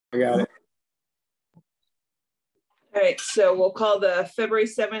I got it. All right, so we'll call the February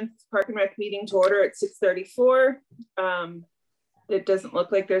 7th Park and Rec meeting to order at 6:34. It doesn't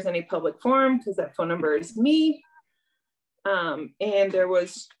look like there's any public forum because that phone number is me. And there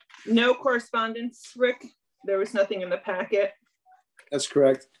was no correspondence, Rick. There was nothing in the packet. That's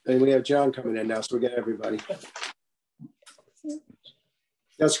correct. And we have John coming in now, so we get everybody.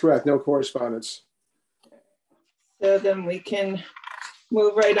 That's correct. No correspondence. So then we can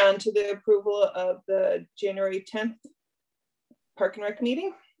move right on to the approval of the January 10th Park and Rec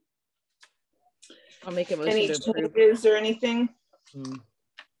meeting. I'll make a motion Any to approve. changes or anything?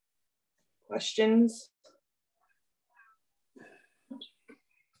 Questions?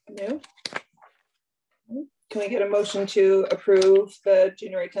 No? Can we get a motion to approve the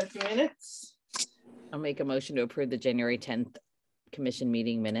January 10th minutes? I'll make a motion to approve the January 10th commission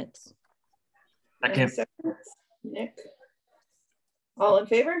meeting minutes. Second. Nick. All in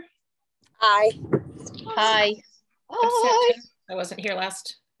favor? Aye. Hi. Aye. I wasn't here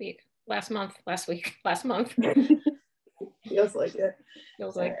last month. Feels like it.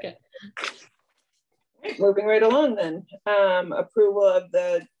 Feels like it. Moving right along then. Approval of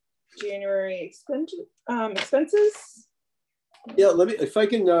the January expenses. Yeah, let me, if I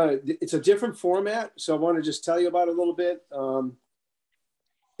can, it's a different format, so I want to just tell you about it a little bit. And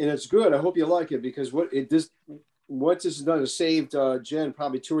it's good. I hope you like it, because what this has done is saved Jen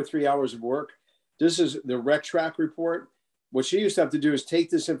probably 2 or 3 hours of work. This is the rec track report. What she used to have to do is take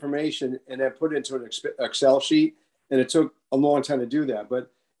this information and then put it into an Excel sheet, and it took a long time to do that.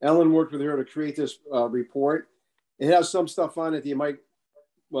 But Ellen worked with her to create this report. It has some stuff on it that you might,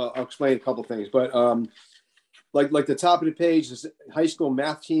 well, I'll explain a couple things, but like the top of the page is high school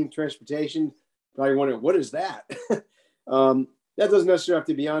math team transportation. Probably wondering, what is that? That doesn't necessarily have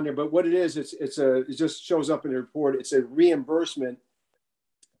to be on there, but what it is, it just shows up in the report. It's a reimbursement.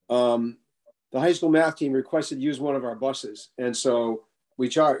 The high school math team requested to use one of our buses, and so we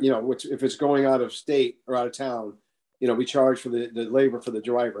charge, which if it's going out of state or out of town, we charge for the labor for the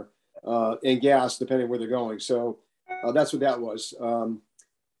driver and gas depending where they're going. So that's what that was.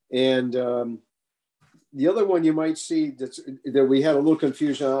 The other one you might see that we had a little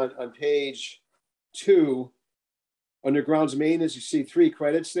confusion on page 2 under grounds maintenance. You see 3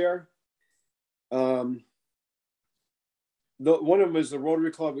 credits there. One of them is the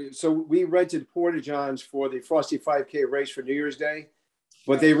Rotary Club. So we rented porta-johns for the Frosty 5K race for New Year's Day,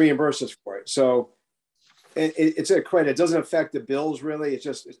 but they reimburse us for it. So it's a credit. It doesn't affect the bills really. It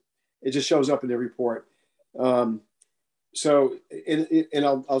just shows up in the report. So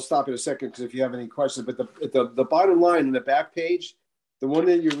I'll stop in a second because if you have any questions. But the bottom line in the back page, the one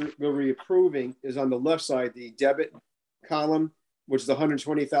that you're approving is on the left side, the debit column, which is the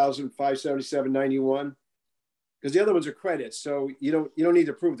 $120,577.91. Because the other ones are credits, so you don't need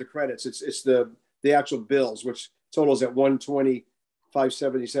to approve the credits. It's the actual bills, which totals at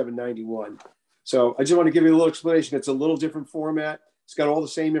 $120,577.91. So I just want to give you a little explanation. It's a little different format. It's got all the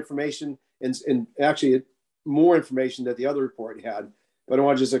same information and actually more information that the other report had. But I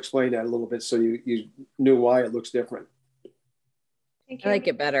want to just explain that a little bit so you knew why it looks different. I like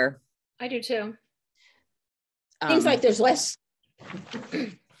it better. I do too. Seems like there's less.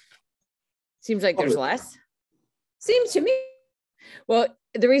 Seems like there's less. Seems to me. Well,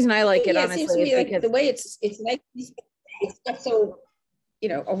 the reason I like it, yeah, honestly, it seems to me is like because the way it's not so,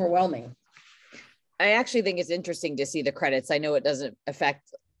 overwhelming. I actually think it's interesting to see the credits. I know it doesn't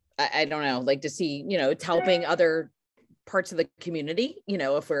affect, I don't know, like to see, it's helping other parts of the community,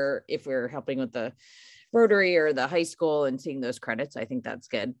 if we're helping with the Rotary or the high school and seeing those credits, I think that's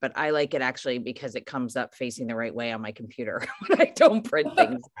good. But I like it actually because it comes up facing the right way on my computer when I don't print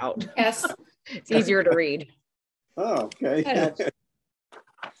things out. Yes. It's easier to read. Oh, okay.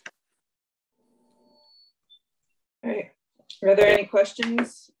 All right. Are there any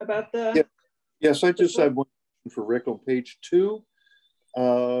questions about the? Yes, I just have one for Rick on page 2,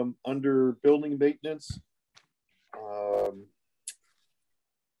 under building maintenance.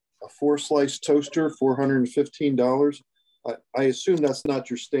 A 4-slice toaster, $415. I assume that's not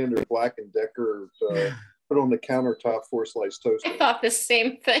your standard Black & Decker put on the countertop 4-slice toaster. I thought the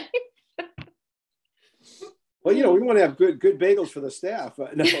same thing. Well, we want to have good bagels for the staff.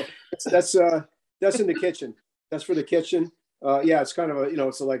 No, that's in the kitchen. That's for the kitchen. Yeah, it's kind of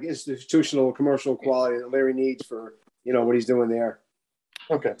it's like institutional commercial quality that Larry needs for what he's doing there.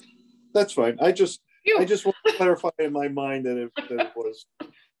 Okay, that's fine. I just want to clarify in my mind that it was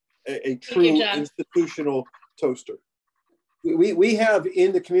a true institutional toaster. We have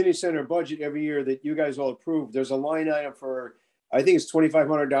in the community center budget every year that you guys all approve. There's a line item for, I think it's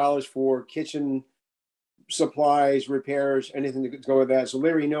 $2,500 for kitchen supplies, repairs, anything to go with that. So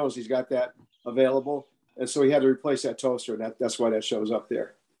Larry knows he's got that available. And so he had to replace that toaster. And that's why that shows up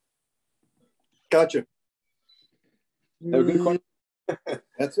there. Gotcha. Good question.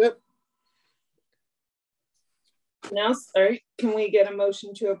 That's it. Now, all right, can we get a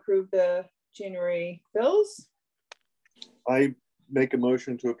motion to approve the January bills? I make a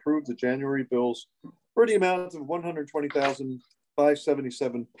motion to approve the January bills for the amount of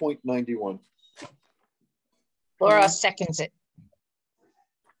 $120,577.91. Laura seconds it.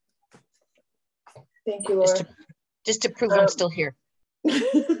 Thank you, Laura. Just to prove I'm still here.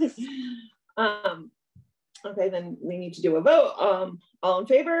 Okay, then we need to do a vote. All in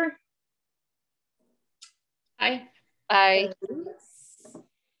favor? Aye. I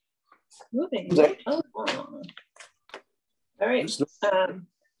Moving right along. All right,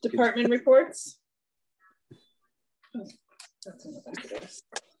 department reports.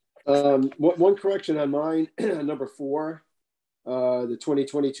 One correction on mine, number 4, the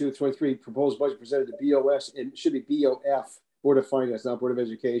 2022-23 proposed budget presented to BOS, and it should be BOF, Board of Finance, not Board of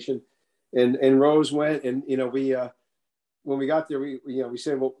Education. And Rose went, and you know, we when we got there, we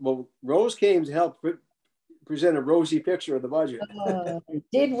said, well, Rose came to help present a rosy picture of the budget.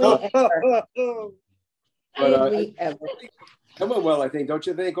 Did we ever? But, Did we ever? Come on, well, I think, don't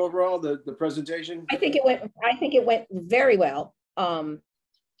you think overall the presentation? I think it went very well. And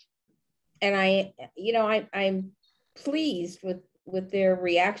I'm pleased with their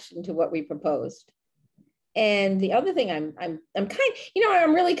reaction to what we proposed. And the other thing I'm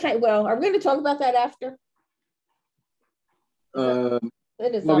really well, are we going to talk about that after?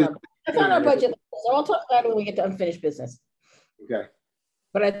 It is on our budget. So I'll talk about it when we get to unfinished business. Okay.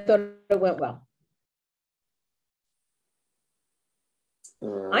 But I thought it went well.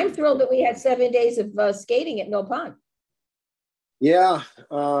 I'm thrilled that we had 7 days of skating at Mill Pond. Yeah.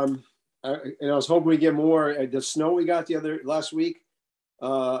 And I was hoping we get more. The snow we got last week,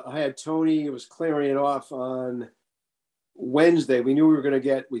 I had Tony, it was clearing it off on Wednesday. We knew we were going to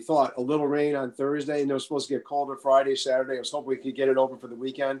get, we thought, a little rain on Thursday, and it was supposed to get colder Friday, Saturday. I was hoping we could get it open for the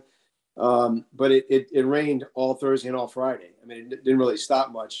weekend. But it rained all Thursday and all Friday. I mean, it didn't really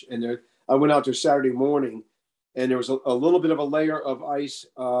stop much. And I went out there Saturday morning, and there was a little bit of a layer of ice.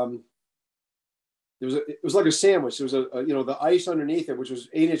 It was like a sandwich. There was the ice underneath it, which was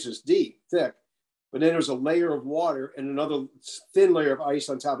 8 inches deep, thick. But then there was a layer of water and another thin layer of ice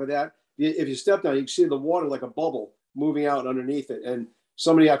on top of that. If you stepped on it, you can see the water like a bubble moving out underneath it. And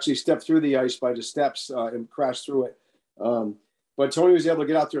somebody actually stepped through the ice by the steps and crashed through it. But Tony was able to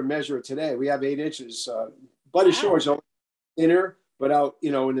get out there and measure it today. We have 8 inches. Buddy Shore is inner, but out,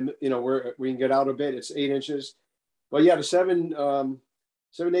 where we can get out a bit, it's 8 inches. But yeah, the 7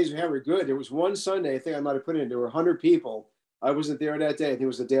 days we had were good. There was one Sunday, I think I might have put in, there were 100 people. I wasn't there that day. I think it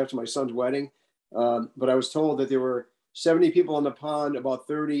was the day after my son's wedding. But I was told that there were 70 people in the pond, about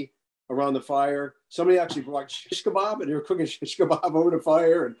 30 around the fire. Somebody actually brought shish kebab, and they were cooking shish kebab over the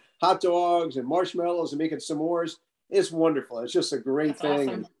fire, and hot dogs and marshmallows and making s'mores. It's wonderful. It's just a great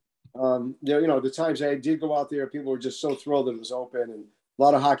thing. Awesome. And, the times I did go out there, people were just so thrilled that it was open, and a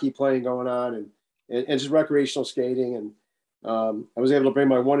lot of hockey playing going on, and just recreational skating. And I was able to bring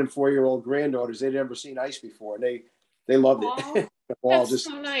my 1 and 4-year-old granddaughters. They'd never seen ice before, and they loved it. That's just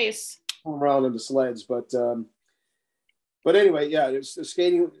so nice. around on the sleds, but anyway, yeah, it's the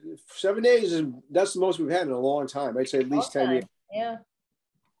skating. 7 days that's the most we've had in a long time. I'd say at least 10 years. Yeah.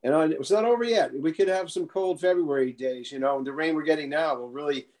 And it's not over yet. We could have some cold February days, and the rain we're getting now will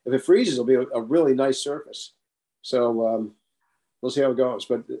really, if it freezes, it'll be a really nice surface. So we'll see how it goes.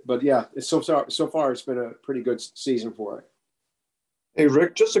 But yeah, so far it's been a pretty good season for it. Hey,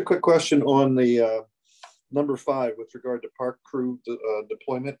 Rick, just a quick question on the number 5 with regard to park crew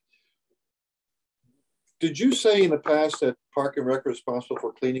deployment. Did you say in the past that Park and Rec are responsible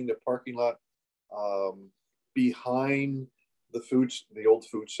for cleaning the parking lot behind the old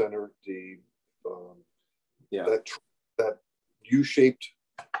food center, that U-shaped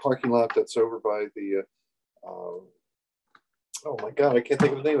parking lot that's over by the oh my God, I can't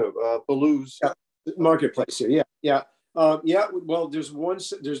think of the name of it. Baloo's Marketplace here. Yeah. Well,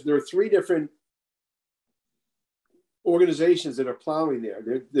 there are 3 different organizations that are plowing there.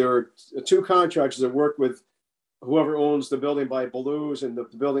 There are 2 contractors that work with whoever owns the building by Baloo's and the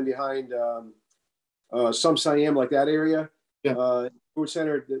building behind some Siam, like that area. Yeah. Food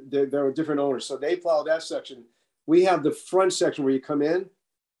center, there are different owners. So they plow that section. We have the front section where you come in,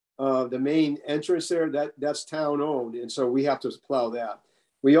 the main entrance there, that's town owned. And so we have to plow that.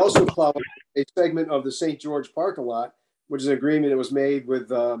 We also plow a segment of the St. George parking lot, which is an agreement that was made with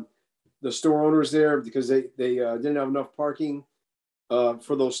the store owners there because they didn't have enough parking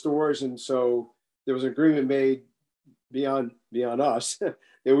for those stores. And so there was an agreement made beyond us that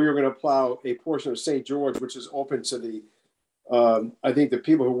we were going to plow a portion of St. George, which is open to the. I think the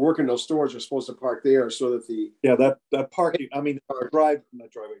people who work in those stores are supposed to park there so that the that parking. I mean, not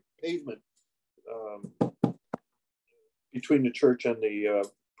driveway, pavement between the church and the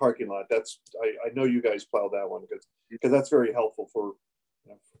parking lot. That's I know you guys plow that one because that's very helpful for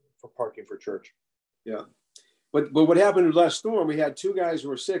parking for church. Yeah, but what happened in the last storm? We had 2 guys who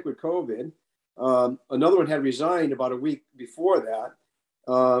were sick with COVID. Another one had resigned about a week before that.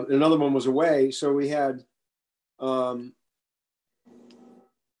 And another one was away. So we had 2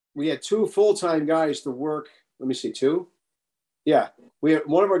 full-time guys to work. Let me see, 2. Yeah, we had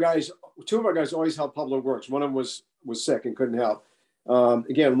 2 of our guys always helped public works. One of them was sick and couldn't help.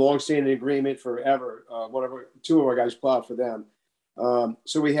 Again, long-standing agreement forever. 2 of our guys plowed for them.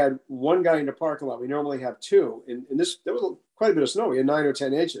 So we had 1 guy in the parking lot. We normally have 2, and there was quite a bit of snow. We had 9 or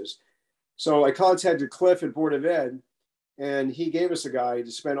 10 inches. So I contacted Cliff at Board of Ed, and he gave us a guy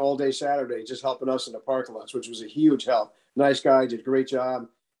to spend all day Saturday just helping us in the parking lots, which was a huge help. Nice guy, did a great job,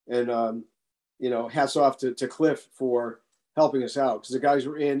 and hats off to Cliff for helping us out because the guys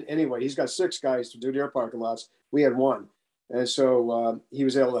were in anyway. He's got 6 guys to do their parking lots. We had 1, and so he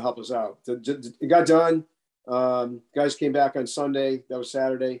was able to help us out. It got done. Guys came back on Sunday. That was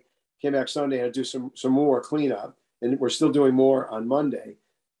Saturday. Came back Sunday and do some more cleanup, and we're still doing more on Monday.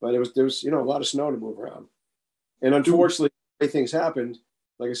 But there was a lot of snow to move around, and unfortunately, things happened.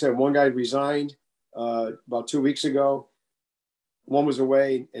 Like I said, 1 guy resigned about 2 weeks ago. 1 was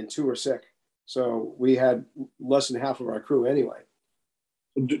away, and 2 were sick. So we had less than half of our crew anyway.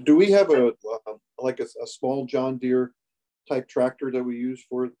 Do we have a small John Deere type tractor that we use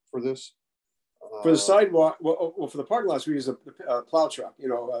for this? For the sidewalk, well, for the parking lots, we use a plow truck,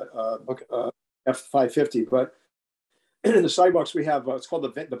 F550. But in the sidewalks, we have it's called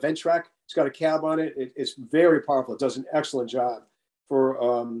the vent track. It's got a cab on it. It's very powerful. It does an excellent job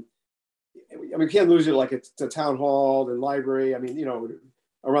for. We can't lose it like it's the town hall and library. I mean,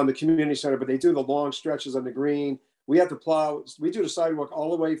 around the community center, but they do the long stretches on the green. We have to plow. We do the sidewalk all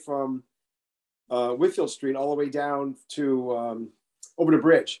the way from Whitfield Street all the way down to over the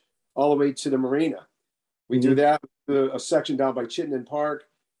bridge, all the way to the marina. We do that. A section down by Chittenden Park,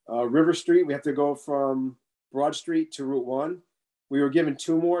 River Street. We have to go from Broad Street to Route 1. We were given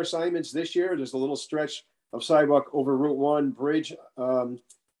 2 more assignments this year. There's a little stretch of sidewalk over Route 1 bridge,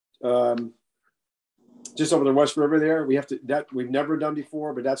 just over the West River there. That we've never done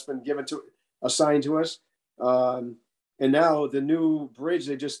before, but that's been assigned to us. And now the new bridge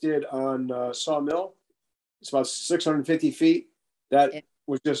they just did on Sawmill, it's about 650 feet.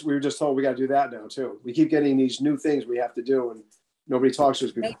 We were just told we got to do that now too. We keep getting these new things we have to do, and nobody talks to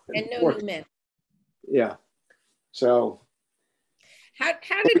us before. And no new men. Yeah. So how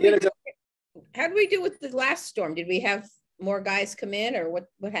did we do with the last storm? Did we have more guys come in, or what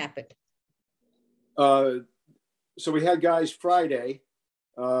happened? So we had guys Friday,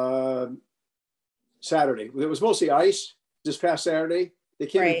 Saturday. It was mostly ice this past Saturday. They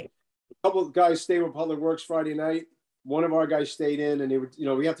came. Right. A couple of guys stayed with Public Works Friday night. One of our guys stayed in, and they were,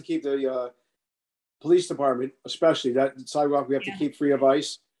 we have to keep the police department, especially that sidewalk, we have to keep free of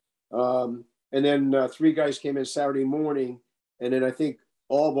ice. And then 3 guys came in Saturday morning, and then I think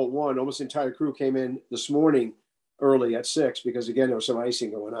all but 1, almost the entire crew came in this morning early at 6 because again there was some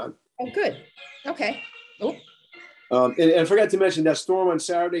icing going on. Oh, good. Okay. Oh. And I forgot to mention that storm on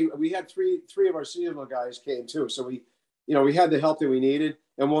Saturday. We had three of our seasonal guys came too, so we had the help that we needed,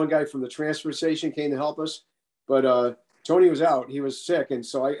 and 1 guy from the transfer station came to help us. But Tony was out; he was sick, and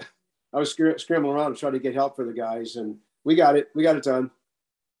so I was scrambling around to try to get help for the guys, and we got it done.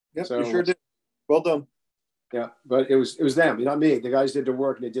 Yep, so, you sure did. Well done. Yeah, but it was them, not me. The guys did the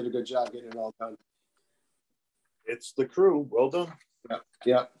work, and they did a good job getting it all done. It's the crew. Well done.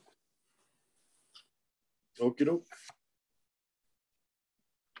 Yeah. Okie doke.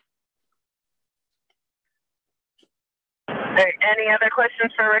 Hey, any other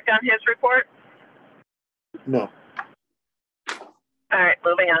questions for Rick on his report? No. All right,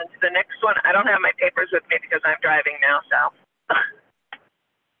 moving on to the next one. I don't have my papers with me because I'm driving now, so.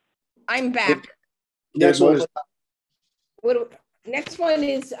 I'm back. Next one is next one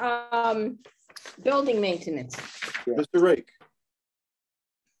is building maintenance. Yeah. Mr. Rake.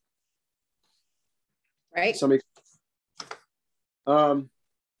 Right. Well,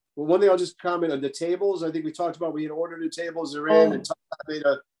 one thing I'll just comment on the tables. I think we talked about we had ordered the tables. They're in, and Todd made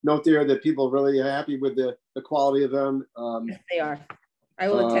a note there that people are really happy with the quality of them. Yes, they are. I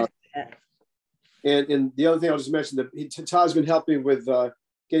will attest to that. And the other thing I'll just mention that Todd's been helping with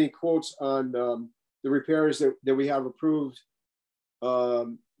getting quotes on the repairs that we have approved.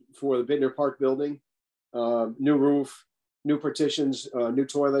 for the Bittner Park building. New roof, new partitions, new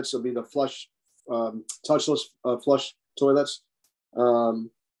toilets. It'll be the flush, touchless flush toilets.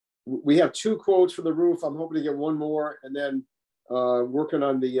 We have 2 quotes for the roof. I'm hoping to get 1 more, and then working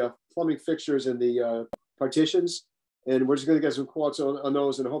on the plumbing fixtures and the partitions. And we're just going to get some quotes on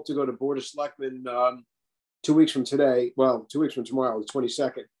those, and hope to go to Board of Selectmen 2 weeks from today. Well, 2 weeks from tomorrow, the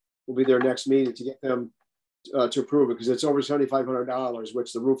 22nd. We'll be their next meeting to get them to approve it, because it's over $7,500,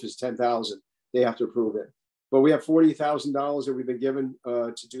 which the roof is $10,000. They have to approve it. But we have $40,000 that we've been given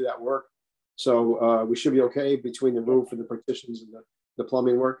to do that work. So we should be okay between the roof and the partitions and the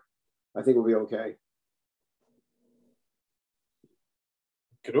plumbing work. I think we'll be okay.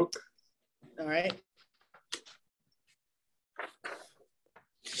 Good. All right.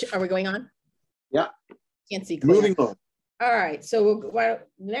 Are we going on? Yeah. Can't see clear. Moving on. All right. So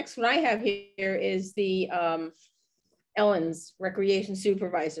next one I have here is the Ellen's Recreation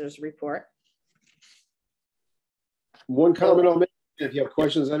Supervisor's Report. One comment I'll make, if you have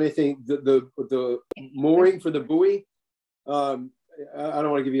questions on anything, the mooring for the buoy, I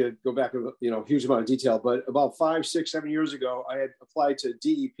don't want to go back a huge amount of detail, but about 5, 6, 7 years ago, I had applied to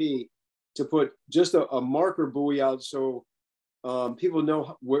DEP to put just a marker buoy out, so people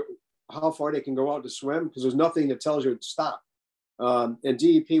know how far they can go out to swim, because there's nothing that tells you to stop. And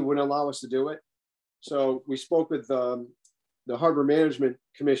DEP wouldn't allow us to do it. So we spoke with the Harbor Management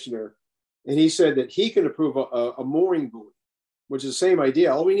Commissioner, and he said that he can approve a mooring buoy, which is the same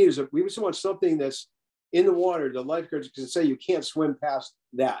idea. All we need is we just want something that's in the water. The lifeguards can say you can't swim past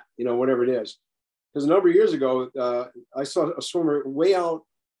that, whatever it is. Because a number of years ago, I saw a swimmer way out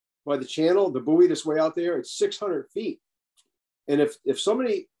by the channel, the buoy that's way out there, it's 600 feet. And if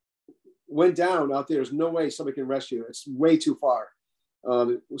somebody went down out there, there's no way somebody can rescue. It's way too far.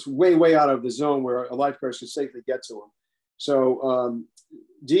 It's way out of the zone where a lifeguard could safely get to them. So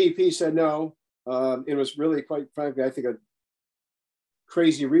DEP said no. It was really, quite frankly, I think a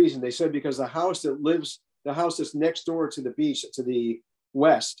crazy reason. They said because the house that's next door to the beach to the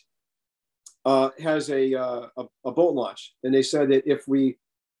west has a boat launch. And they said that if we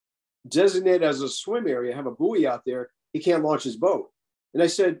designate as a swim area, have a buoy out there, he can't launch his boat. And I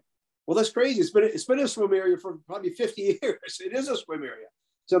said, well, that's crazy. It's been a swim area for probably 50 years. It is a swim area.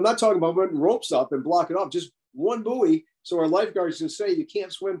 So I'm not talking about putting ropes up and blocking off, just one buoy. So our lifeguards can say you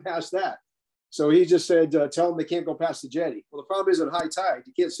can't swim past that. So he just said, tell them they can't go past the jetty. Well, the problem is at high tide,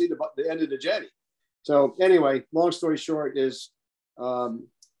 you can't see the end of the jetty. So anyway, long story short is I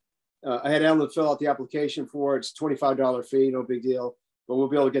had Ellen fill out the application for it. It's $25 fee, no big deal. But we'll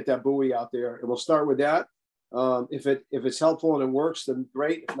be able to get that buoy out there. And we'll start with that. If it's helpful and it works, then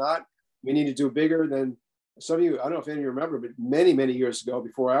great. If not, we need to do bigger. Then some of you, I don't know if any of you remember, but many years ago,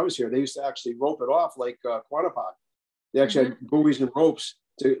 before I was here, they used to actually rope it off like Quantapod. They actually had buoys and ropes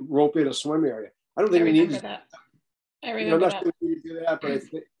to rope in a swim area. I don't think we need that. I remember that. Sure we need to do that, but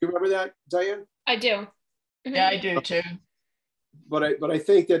you remember that, Diane? I do. Yeah, I do too. But I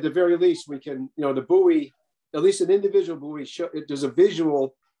think that at the very least we can, the buoy, at least an individual buoy, there's a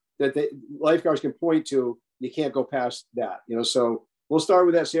visual that the lifeguards can point to. You can't go past that, So we'll start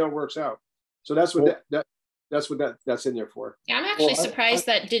with that, see how it works out. So that's what that's in there for. Yeah, I'm actually surprised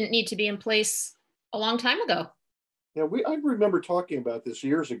that didn't need to be in place a long time ago. Yeah, I remember talking about this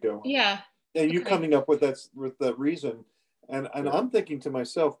years ago. Yeah. And you coming up with that reason. And I'm thinking to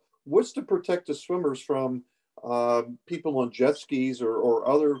myself, what's to protect the swimmers from people on jet skis or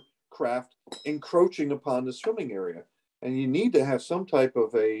other craft encroaching upon the swimming area? And you need to have some type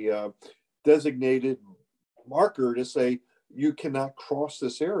of a designated marker to say you cannot cross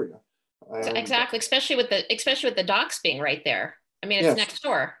this area. Exactly, especially with the docks being right there. I mean, it's next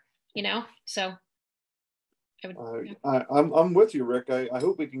door, So I'm with you, Rick. I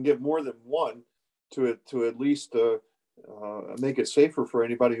hope we can get more than one to at least make it safer for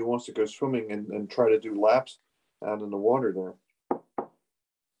anybody who wants to go swimming and try to do laps out in the water there.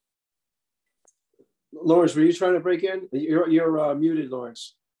 Lawrence, were you trying to break in? You're muted,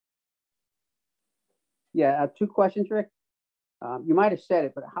 Lawrence. Yeah, 2 questions, Rick. You might have said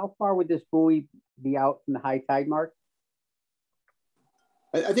it, but how far would this buoy be out from the high tide mark?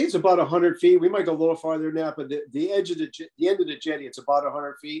 I think it's about 100 feet. We might go a little farther than that, but the edge of the end of the jetty, it's about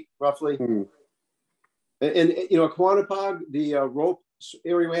 100 feet roughly. And Quantapog, the rope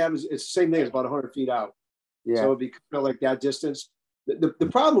area we have it's the same thing. It's about 100 feet out. Yeah. So it'd be kind of like that distance. The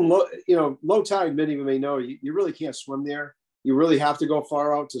problem, low tide, many of you may know, you really can't swim there. You really have to go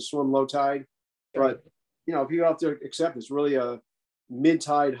far out to swim low tide. But if you have to accept, it's really a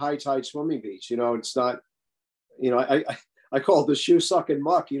mid-tide, high-tide swimming beach. It's not. I call it the shoe sucking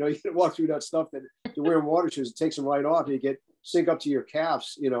muck. You can walk through that stuff that you're wearing water shoes. It takes them right off. You get sink up to your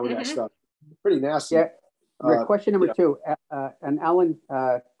calves, you know, that stuff. Pretty nasty. Yeah. Rick, question number 2, an Ellen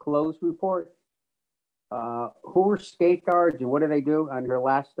clothes report. Who are skate guards and what do they do? On her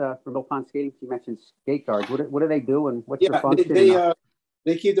last for Mill Pond Skating, she mentioned skate guards. What do they do and what's their function?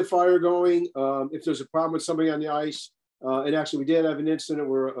 They keep the fire going. If there's a problem with somebody on the ice, and actually we did have an incident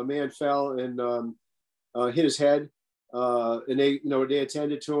where a man fell and hit his head, and they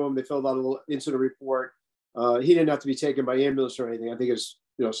attended to him. They filled out a little incident report. He didn't have to be taken by ambulance or anything. I think it's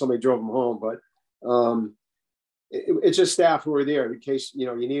somebody drove him home, but it's just staff who are there in case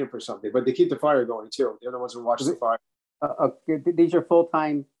you need them for something. But they keep the fire going too. They're the ones who watch the fire. These are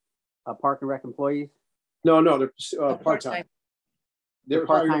full-time Park and Rec employees? No, they're part-time. They're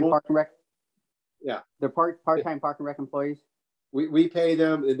part-time Park and Rec. Yeah, they're part-time Park and Rec employees. We pay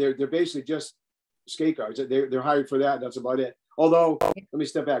them, and they're basically just skate guards. They're hired for that. That's about it. Although, let me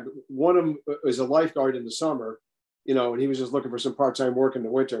step back. One of them is a lifeguard in the summer, and he was just looking for some part-time work in the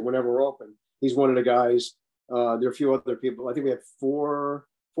winter. Whenever we're open, he's one of the guys. There are a few other people. I think we have four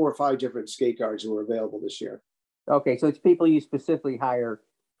or five different skate guards who are available this year. Okay, so it's people you specifically hire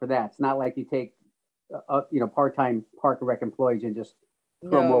for that. It's not like you take, part-time Park and Rec employees and just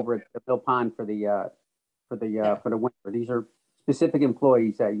throw them over at the Mill Pond for the winter. These are specific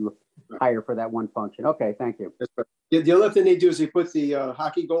employees that you hire for that one function. Okay, thank you. The other thing they do is they put the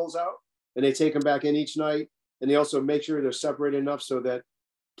hockey goals out and they take them back in each night, and they also make sure they're separated enough so that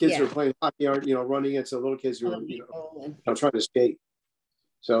kids who are playing hockey aren't running into little kids who are trying to skate.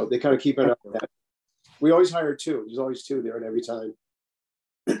 So they kind of keep it up with that. We always hire 2. There's always 2 there at every time.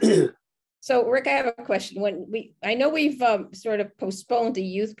 So Rick, I have a question. I know we've sort of postponed the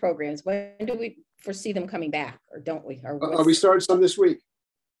youth programs. When do we foresee them coming back, or don't we? Or we started some this week.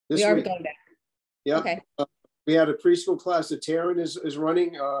 We are going back. Yeah. Okay. We had a preschool class that Taryn is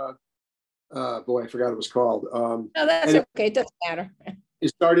running. Boy, I forgot what it was called. No, that's okay. It doesn't matter. It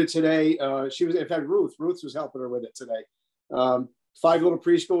started today. She was, in fact, Ruth was helping her with it today. 5 little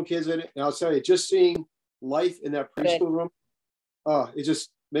preschool kids in it. And I'll tell you, just seeing life in that preschool room, it just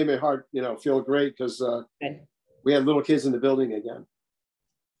made my heart, feel great because we had little kids in the building again.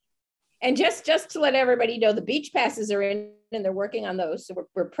 And just to let everybody know, the beach passes are in and they're working on those. So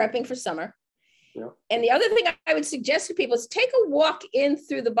we're prepping for summer. Yeah. And the other thing I would suggest to people is take a walk in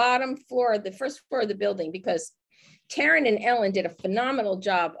through the bottom floor, the first floor of the building, because Taryn and Ellen did a phenomenal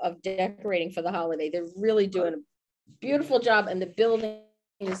job of decorating for the holiday. They're really doing a beautiful job, and the building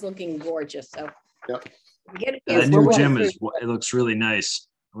is looking gorgeous. So that new gym it looks really nice.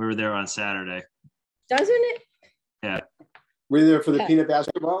 We were there on Saturday. Doesn't it? Yeah. Were you there for the peanut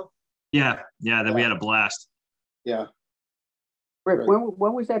basketball? Yeah. Then we had a blast. Yeah. Rick,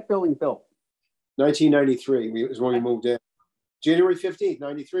 when was that building built? 1993 was when we moved in. January 15th,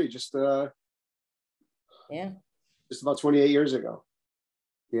 93. Just about 28 years ago.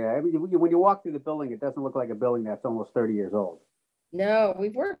 Yeah, I mean, when you walk through the building, it doesn't look like a building that's almost 30 years old. No,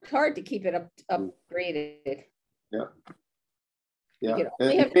 we've worked hard to keep it upgraded. Yeah. Yeah.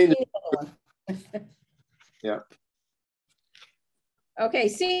 Yeah. Okay,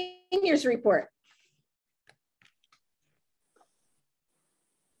 seniors report.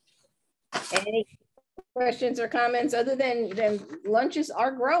 Any questions or comments other than lunches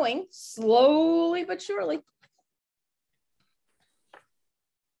are growing slowly but surely?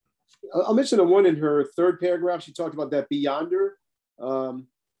 I'll mention the one in her 3rd paragraph. She talked about that Beyonder.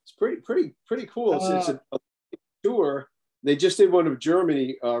 It's pretty cool. It's a tour. They just did one of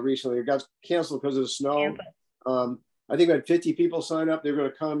Germany recently. It got canceled because of the snow. I think we had 50 people sign up. They're going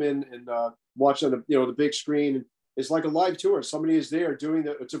to come in and watch on the big screen. It's like a live tour. Somebody is there doing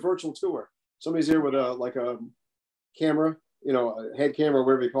it's a virtual tour. Somebody's there with a camera, a head camera,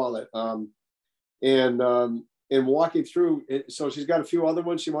 whatever you call it, and walking through it. So she's got a few other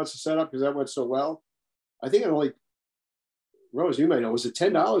ones she wants to set up because that went so well. I think Rose, you may know, was it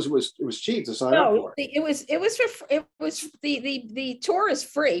 $10? It was cheap to sign up for. The tour is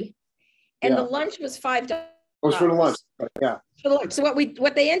free, and the lunch was $5. It was for the lunch. Yeah. For the lunch. So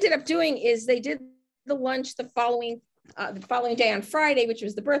what they ended up doing is they did the lunch the following day on Friday, which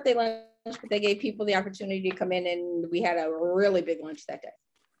was the birthday lunch. But they gave people the opportunity to come in, and we had a really big lunch that day.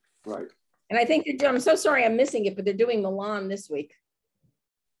 Right. And I think I'm so sorry I'm missing it, but they're doing Milan this week.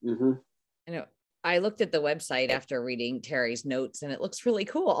 Mm-hmm. I know. I looked at the website after reading Terry's notes, and it looks really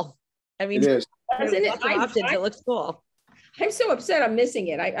cool. I mean, it is. It looks cool. I'm so upset I'm missing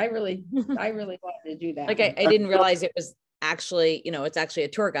it. I really wanted to do that. Like I didn't realize it was actually, it's actually a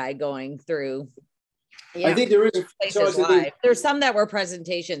tour guide going through. Yeah. I think there is places live. There's some that were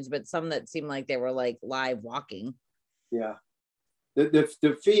presentations, but some that seemed like they were like live walking. Yeah.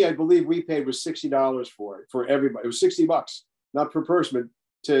 The fee I believe we paid was $60 for everybody. It was $60 not per person,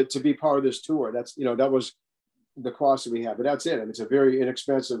 but to be part of this tour. That's, that was the cost that we have, but that's it. I mean, it's a very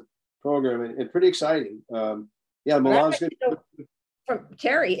inexpensive program and pretty exciting. Yeah, Milan's good. From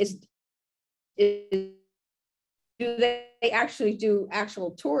Terry do they actually do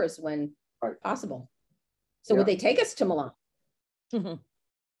actual tours when possible? So would they take us to Milan? Mm-hmm.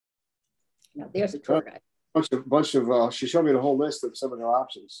 Now, there's a tour guide. Bunch of she showed me the whole list of some of their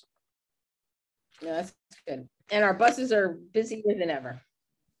options. Yeah, that's good. And our buses are busier than ever.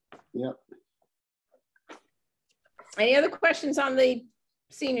 Yep. Any other questions on the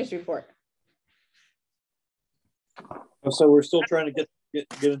seniors report? So we're still trying to get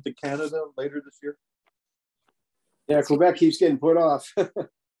into Canada later this year. Yeah, Quebec keeps getting put off.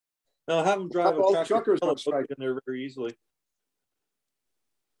 No, have them drive all a truckers in strike there very easily.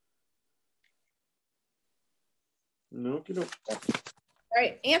 No, you don't. All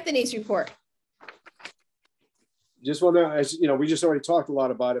right, Anthony's report. Just want to, as we just already talked a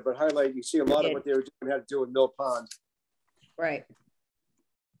lot about it, but highlight, you see a lot of what they were doing had to do with Mill Pond. Right.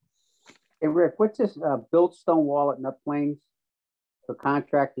 Hey, Rick, what's this built stone wall at Nut Plains so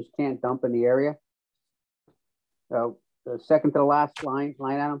contractors can't dump in the area? So the second to the last line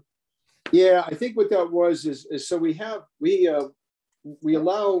item. Yeah, I think what that was is so we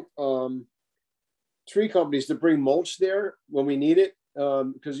allow tree companies to bring mulch there when we need it,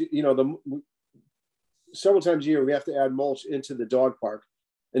 because several times a year we have to add mulch into the dog park,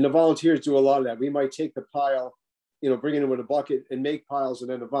 and the volunteers do a lot of that. We might take the pile, bring it in with a bucket and make piles, and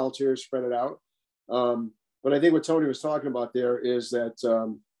then the volunteers spread it out. But I think what Tony was talking about there is that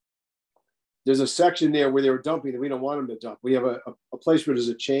there's a section there where they were dumping that we don't want them to dump. We have a place where there's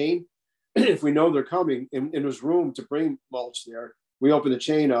a chain. If we know they're coming and there's room to bring mulch there, we open the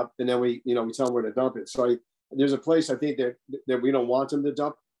chain up and then we tell them where to dump it. So there's a place I think that we don't want them to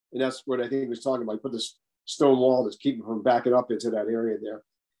dump. And that's what I think he was talking about. Put this stone wall that's keeping from backing up into that area there.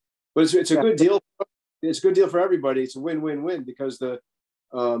 But it's a good deal. It's a good deal for everybody. It's a win-win-win because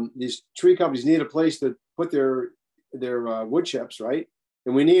these tree companies need a place to put their wood chips, right?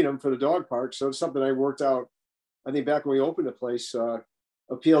 And we need them for the dog park. So it's something I worked out, I think back when we opened the place,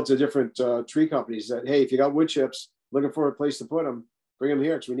 appealed to different tree companies that, hey, if you got wood chips, looking for a place to put them, bring them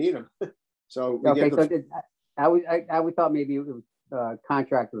here because we need them. So we okay, so I would thought maybe it was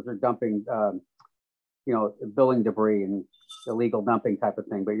contractors are dumping, building debris and illegal dumping type of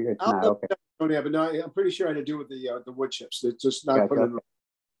thing, but it's not. Okay. Yeah, but no, I'm pretty sure it had to do with the wood chips. It's just not put in.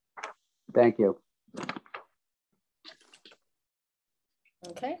 Thank you.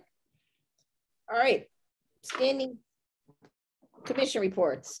 Okay. All right. Standing commission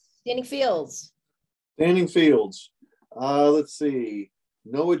reports. Standing fields. Standing fields. Let's see.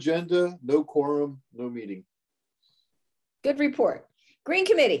 No agenda, no quorum, no meeting. Good report. Green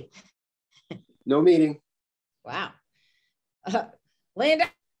committee. No meeting. Wow. Land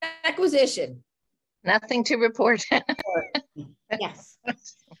acquisition. Nothing to report. Yes.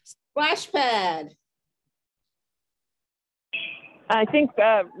 Splash pad. I think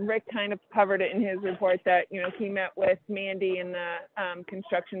Rick kind of covered it in his report that, he met with Mandy and the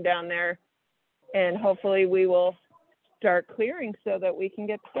construction down there, and hopefully we will start clearing so that we can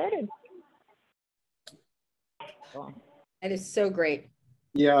get started. That is so great.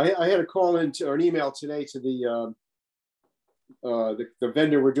 Yeah, I had a call or an email today to the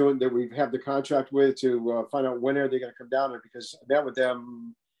vendor that we have the contract with to find out when are they going to come down there, because I met with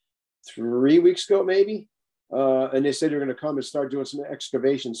them 3 weeks ago, maybe. And they said they're going to come and start doing some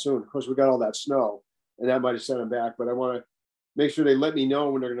excavation soon. Of course, we got all that snow and that might've sent them back, but I want to make sure they let me know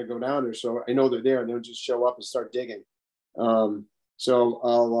when they're going to go down there. So I know they're there and they'll just show up and start digging. So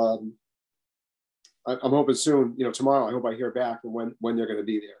I'm hoping soon, tomorrow, I hope I hear back when they're going to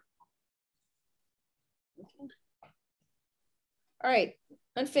be there. Okay. All right.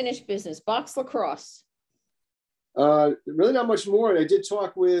 Unfinished business. Box lacrosse. Really not much more. I did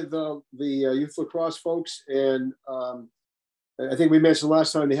talk with the youth lacrosse folks, and I think we mentioned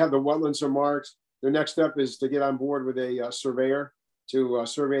last time they have the wetlands are marked. Their next step is to get on board with a surveyor to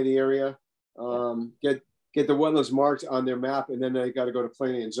survey the area, get the wetlands marked on their map, and then they got to go to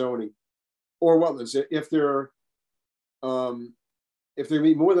planning and zoning or wetlands. If they're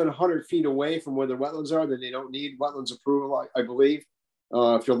more than 100 feet away from where the wetlands are, then they don't need wetlands approval, I believe.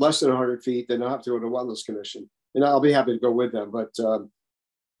 If you're less than 100 feet, then they'll have to go to Wetlands Commission. And I'll be happy to go with them, but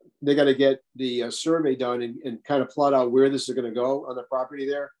they got to get the survey done and kind of plot out where this is going to go on the property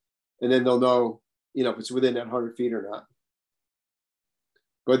there. And then they'll know, if it's within that 100 feet or not.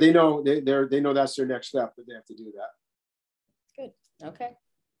 But they know they know that's their next step, that they have to do that. Good. Okay.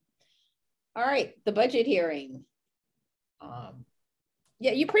 All right. The budget hearing.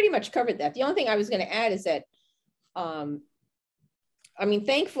 Yeah, you pretty much covered that. The only thing I was going to add is that I mean,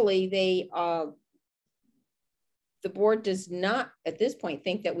 thankfully, the board does not at this point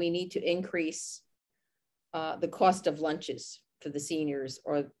think that we need to increase the cost of lunches for the seniors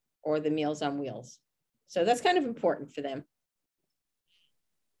or the Meals on Wheels. So that's kind of important for them.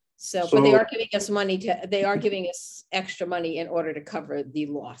 So, but they are giving us they are giving us extra money in order to cover the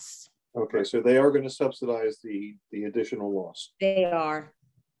loss. Okay, so they are going to subsidize the additional loss. They are.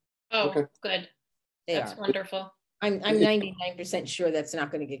 Oh, okay. Good. That's wonderful. I'm 99% sure that's not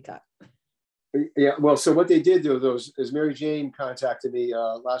going to get cut. Yeah, well, so what they did do is Mary Jane contacted me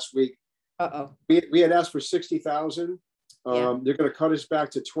last week. We had asked for 60,000. They're going to cut us back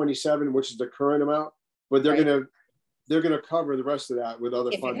to 27, which is the current amount, but they're going to cover the rest of that with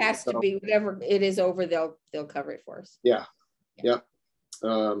other if funding. It has to be whatever it is over, they'll cover it for us. Yeah.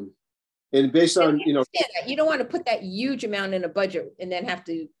 And based on you don't want to put that huge amount in a budget and then have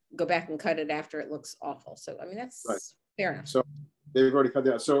to go back and cut it after it looks awful. So I mean that's fair enough. So they've already cut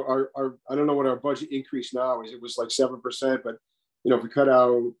that. So our I don't know what our budget increase now is. It was like 7%, but if we cut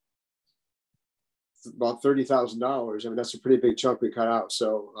out about $30,000, I mean that's a pretty big chunk we cut out.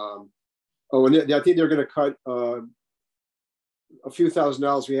 So and I think they're going to cut a few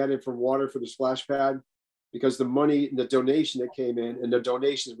 $1,000s we had in from water for the splash pad, because the money, the donation that came in and the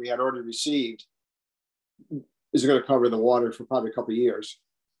donations we had already received is going to cover the water for probably a couple of years.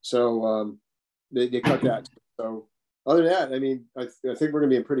 So they cut that. So other than that, I mean, I think we're going to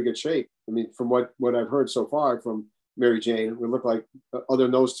be in pretty good shape. I mean, from what I've heard so far from Mary Jane, we look like other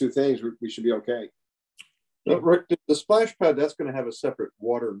than those two things, we should be okay. Rick, the splash pad, that's going to have a separate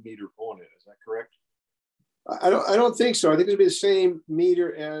water meter on it. Is that correct? I don't think so. I think it'll be the same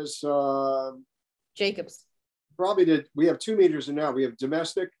meter as Jacobs. Probably we have 2 meters in now. We have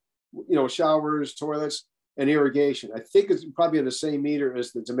domestic, showers, toilets, and irrigation. I think it's probably the same meter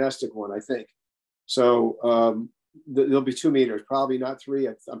as the domestic one, I think. So there'll be 2 meters, probably not 3.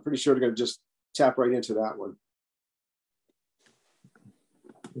 I'm pretty sure they're going to just tap right into that one.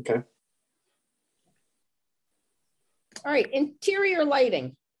 Okay. All right, interior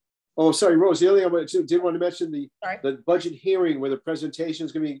lighting. Oh, sorry, Rose. The other thing I did want to mention the budget hearing where the presentation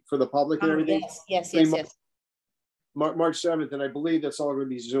is going to be for the public and everything. Yes. March 7th, and I believe that's all going to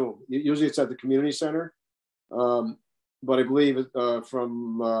be Zoom. Usually it's at the community center, but I believe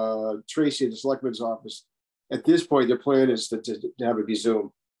from Tracy at the selectman's office, at this point, their plan is to have it be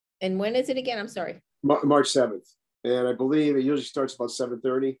Zoom. And when is it again? I'm sorry. March 7th, and I believe it usually starts about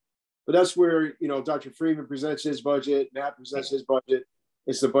 7:30. But that's where Dr. Freeman presents his budget, Matt presents his budget.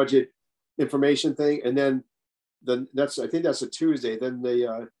 It's the budget information thing, and then I think that's a Tuesday. Then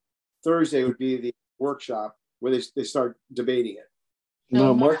the Thursday would be the workshop where they start debating it.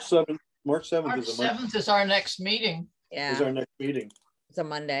 No, March 7th. March 7th March 7th is our next meeting. Yeah. Is our next meeting. It's a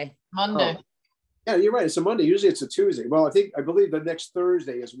Monday. Monday. Oh. Yeah, you're right. It's a Monday. Usually it's a Tuesday. Well, I believe the next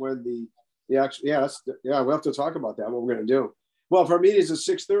Thursday is when the actual. We'll have to talk about that. What we're going to do. Well, if our meeting is at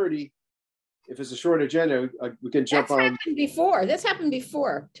 6:30, if it's a short agenda, we can jump on. Happened before. This happened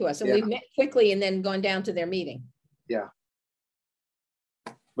before to us, and we've met quickly and then gone down to their meeting. Yeah.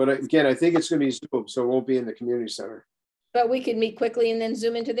 But again, I think it's going to be Zoom, so it won't be in the community center. But we could meet quickly and then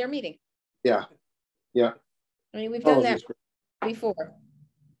Zoom into their meeting. Yeah. I mean, we've done that before.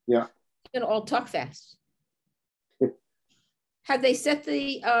 Yeah. We're going to all talk fast. Have they set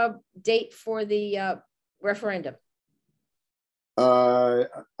the date for the referendum? I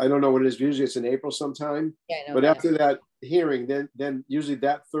don't know what it is. Usually it's in April sometime. Yeah, I know but after that hearing, then usually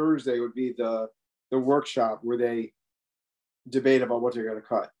that Thursday would be the workshop where they debate about what they're going to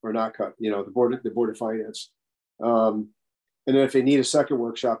cut or not cut. The board of finance. And then if they need a second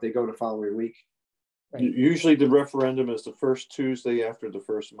workshop, they go the following week. Right. Usually the referendum is the first Tuesday after the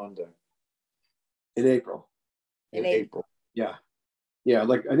first Monday. In April. In April. Yeah.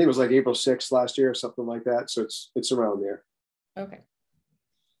 Like I think it was like April 6th last year or something like that. So it's around there. Okay.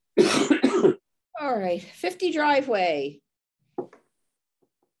 All right. 50 driveway.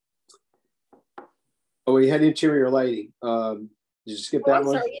 Oh, we had interior lighting. Did you skip that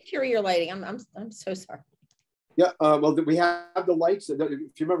one? Sorry, interior lighting. I'm so sorry. Yeah. Well, we have the lights. If you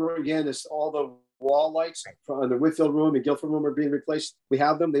remember again, it's all the wall lights on the Whitfield room and Guilford room are being replaced. We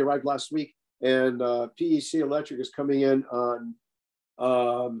have them. They arrived last week, and PEC Electric is coming in on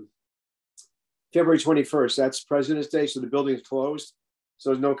February 21st. That's President's Day, so the building is closed. So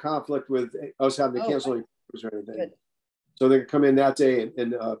there's no conflict with us having to cancel any or anything. Good. So they can come in that day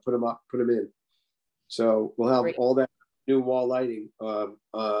and put them in. So we'll have all that new wall lighting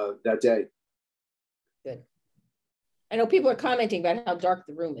that day. Good. I know people are commenting about how dark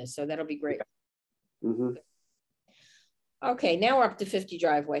the room is, so that'll be great. Mm-hmm. Okay, now we're up to 50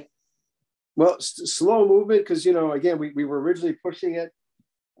 driveway. Well, slow movement because, you know, again, we were originally pushing it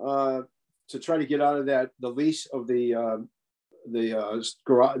to try to get out of the lease of the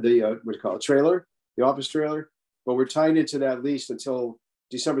garage, what do you call it, trailer, the office trailer, but we're tying into that lease until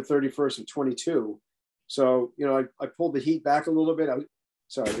December 31st of 22. So, you know, I pulled the heat back a little bit.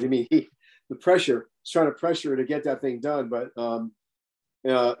 Sorry, I didn't mean heat. The pressure, I was trying to pressure to get that thing done, but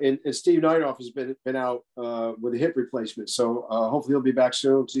and Steve Nightoff has been out with a hip replacement, so hopefully he'll be back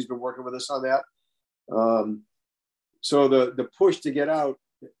soon because he's been working with us on that. So the push to get out,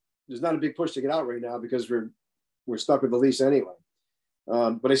 there's not a big push to get out right now because we're stuck with the lease anyway.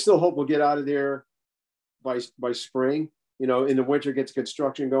 But I still hope we'll get out of there by spring. You know, in the winter, get the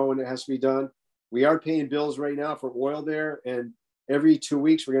construction going. It has to be done. We are paying bills right now for oil there, and every 2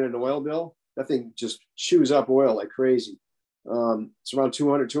 weeks we're getting an oil bill. That thing just chews up oil like crazy. It's around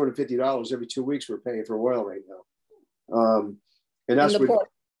 $250 every 2 weeks we're paying for oil right now. And that's in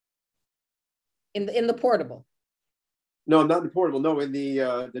the portable. No, not in the portable. No, in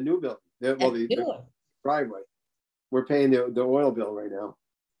the new building. The driveway. We're paying the oil bill right now.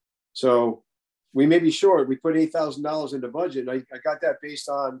 So we may be short. We put $8,000 in the budget. I got that based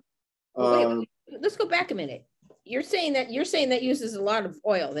on. Wait, let's go back a minute. You're saying that uses a lot of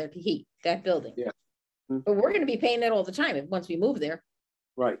oil there to heat that building. Yeah. But we're going to be paying that all the time once we move there.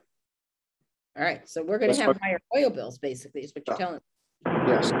 Right. All right. So we're going to have higher oil bills, basically, is what you're telling me.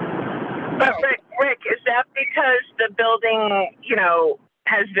 Yes. But Rick, is that because the building, you know,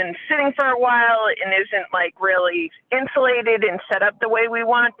 has been sitting for a while and isn't like really insulated and set up the way we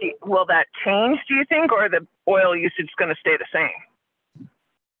want? Will that change, do you think, or the oil usage is going to stay the same?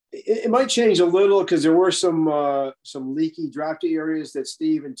 It might change a little because there were some leaky, drafty areas that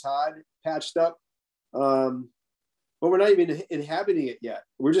Steve and Todd patched up. But we're not even inhabiting it yet.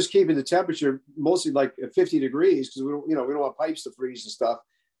 We're just keeping the temperature mostly like at 50 degrees because we don't want pipes to freeze and stuff.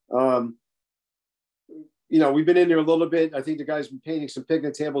 You know, we've been in there a little bit. I think the guys been painting some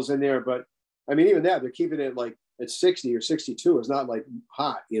picnic tables in there, but I mean, even that, they're keeping it like at 60 or 62. It's not like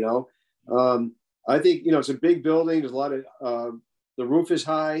hot, you know. I think, you know, it's a big building. There's a lot of, the roof is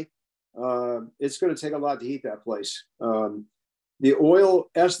high. It's going to take a lot to heat that place. The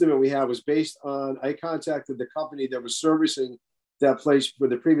oil estimate we have was based on, I contacted the company that was servicing that place for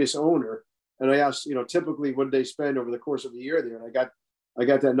the previous owner. And I asked, you know, typically what did they spend over the course of the year there? And I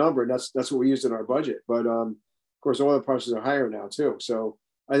got that number, and that's what we used in our budget. But of course, oil prices are higher now too. So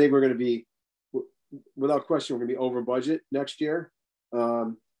I think we're going to be, without question, we're going to be over budget next year.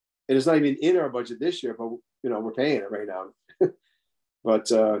 And it's not even in our budget this year, but you know, we're paying it right now. But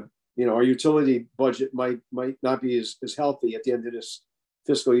you know, our utility budget might not be as healthy at the end of this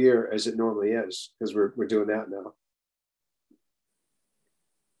fiscal year as it normally is because we're doing that now.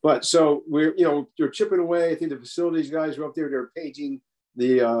 But so we're chipping away. I think the facilities guys are up there. They're painting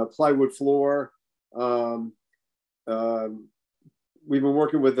the plywood floor. We've been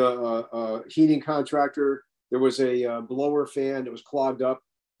working with a heating contractor. There was a blower fan that was clogged up,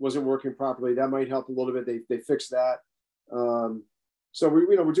 wasn't working properly. That might help a little bit. They fixed that. So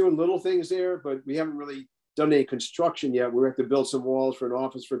we're doing little things there, but we haven't really done any construction yet. We have to build some walls for an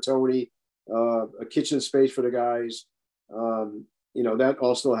office for Tony, a kitchen space for the guys. You know, that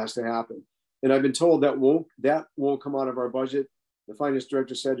all still has to happen. And I've been told that won't come out of our budget. The finance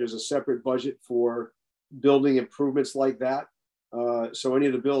director said there's a separate budget for building improvements like that. So any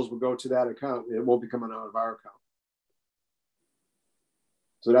of the bills will go to that account. It won't be coming out of our account.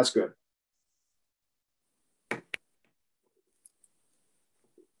 So that's good.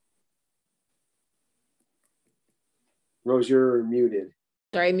 Rose, you're muted.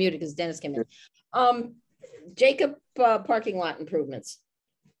 Sorry, I'm muted because Dennis came in. Jacob, parking lot improvements.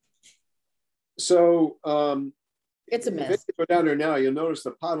 So it's a mess. If you go down there now, you'll notice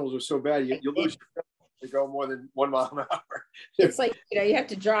the potholes are so bad you'll lose your to go more than 1 mile an hour. It's like, you know, you have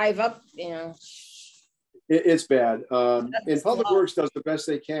to drive up, you know. It's bad. And Public Works does the best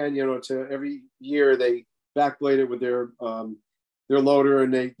they can, you know, to every year they backblade it with their loader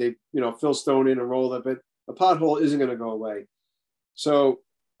and they you know, fill stone in and roll it, but a pothole isn't going to go away. So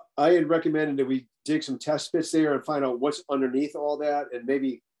I had recommended that we dig some test pits there and find out what's underneath all that. And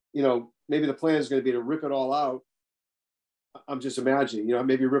maybe, you know, maybe the plan is going to be to rip it all out. I'm just imagining, you know,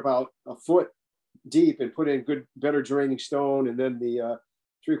 maybe rip out a foot deep and put in better draining stone and then the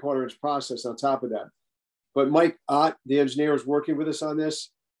 3/4 inch process on top of that. But Mike Ott, the engineer, was working with us on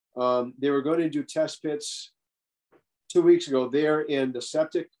this. They were going to do test pits 2 weeks ago there in the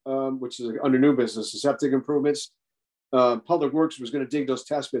septic, which is under new business, the septic improvements. Public Works was going to dig those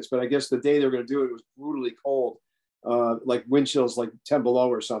test pits, but I guess the day they were going to do it, it was brutally cold, like wind chills, like 10 below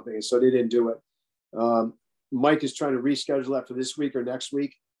or something. And so they didn't do it. Mike is trying to reschedule that for this week or next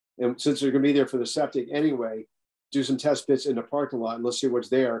week. And since they're going to be there for the septic anyway, do some test pits in the parking lot and let's see what's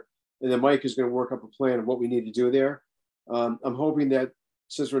there. And then Mike is going to work up a plan of what we need to do there. I'm hoping that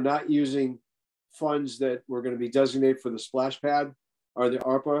since we're not using funds that were going to be designated for the splash pad or the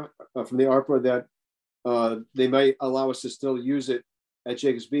ARPA, from the ARPA, that they might allow us to still use it at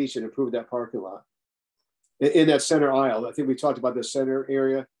Jacobs Beach and improve that parking lot. In that center aisle, I think we talked about the center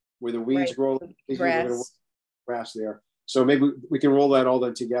area where the weeds grow. Grass there. So maybe we can roll that all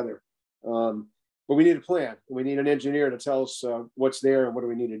then together. But we need a plan. We need an engineer to tell us what's there and what do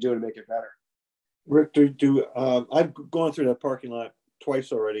we need to do to make it better. Rick, I've gone through that parking lot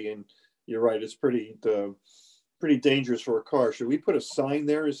twice already, and you're right. It's pretty dangerous for a car. Should we put a sign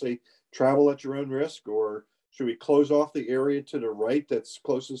there to say travel at your own risk, or should we close off the area to the right that's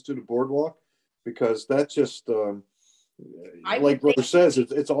closest to the boardwalk? Because that's just, like Brother says,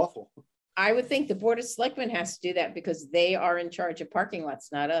 it's awful. I would think the Board of Selectmen has to do that because they are in charge of parking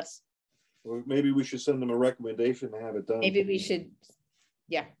lots, not us. Well, maybe we should send them a recommendation to have it done. Maybe we should,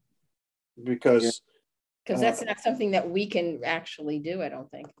 yeah. Because that's not something that we can actually do, I don't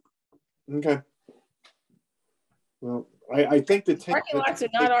think. Okay. Well, I think the parking lots are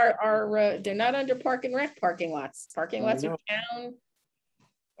not our they're not under Park and Rec parking lots. Parking lots are town.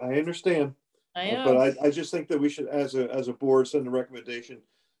 I understand. I know. But I just think that we should, as a board, send a recommendation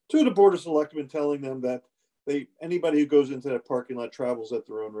to the Board of Selectmen telling them that anybody who goes into that parking lot travels at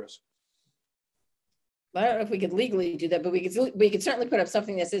their own risk. I don't know if we could legally do that, but we could certainly put up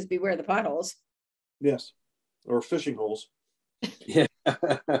something that says beware the potholes. Yes, or fishing holes. Yeah.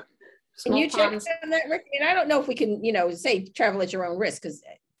 Can you check on that, Rick? And I don't know if we can, say travel at your own risk because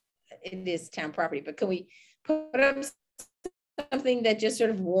it is town property, but can we put up something that just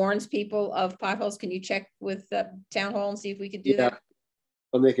sort of warns people of potholes? Can you check with the town hall and see if we could do that?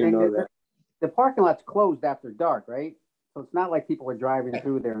 I'll make a note of that. The parking lot's closed after dark, right? So it's not like people are driving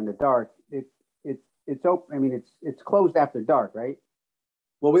through there in the dark. It's open. I mean, it's closed after dark, right?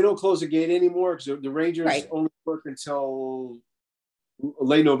 Well, we don't close the gate anymore because the Rangers only work until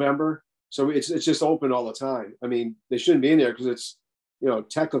late November. So it's just open all the time. I mean, they shouldn't be in there because it's,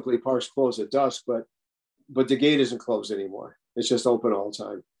 technically parks close at dusk, but the gate isn't closed anymore. It's just open all the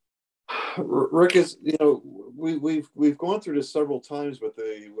time. Rick, is we've gone through this several times with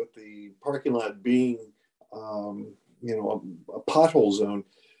the parking lot being a pothole zone.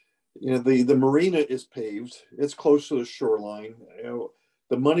 The marina is paved. It's close to the shoreline.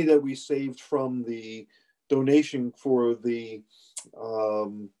 The money that we saved from the donation for the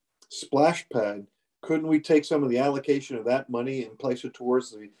splash pad, couldn't we take some of the allocation of that money and place it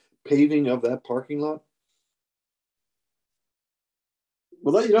towards the paving of that parking lot?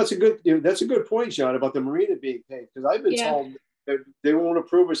 Well, that's a good point, John, about the marina being paved, because I've been told that they won't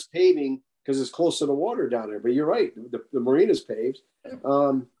approve us paving because it's close to the water down there. But you're right, the marina's paved.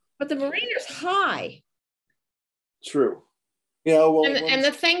 But the marina's high. True. Yeah. Well, and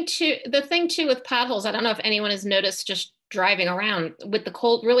the thing too with potholes, I don't know if anyone has noticed just driving around with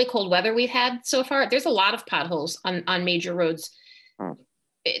the really cold weather we've had so far. There's a lot of potholes on major roads.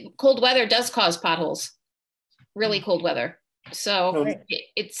 Cold weather does cause potholes. Really cold weather. So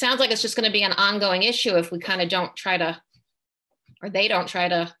it sounds like it's just going to be an ongoing issue if we kind of don't try to, or they don't try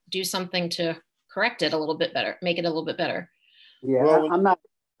to do something to correct it a little bit better, make it a little bit better. Yeah, well, I'm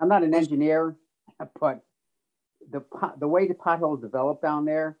not an engineer, but the way the potholes develop down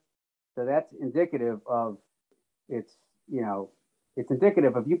there, so that's indicative of it's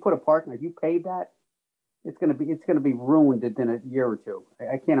indicative of you put a parking, if you pave that, it's gonna be ruined within a year or two.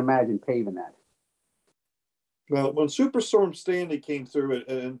 I can't imagine paving that. Well, when Superstorm Stanley came through it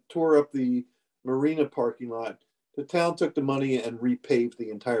and tore up the marina parking lot, the town took the money and repaved the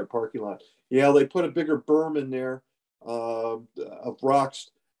entire parking lot. Yeah, they put a bigger berm in there of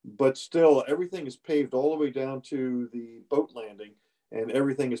rocks, but still everything is paved all the way down to the boat landing, and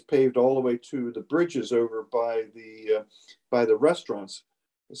everything is paved all the way to the bridges over by the restaurants.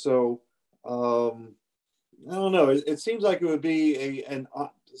 So I don't know. It seems like it would be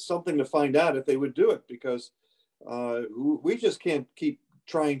something to find out if they would do it, because we just can't keep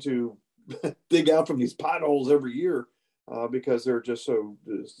trying to dig out from these potholes every year because they're just so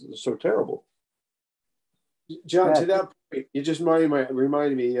terrible. John, to that point, you just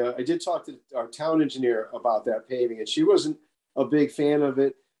reminded me. I did talk to our town engineer about that paving, and she wasn't a big fan of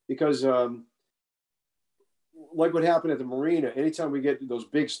it because, like what happened at the marina, anytime we get those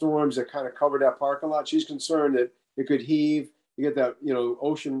big storms that kind of cover that parking lot, she's concerned that it could heave. You get that,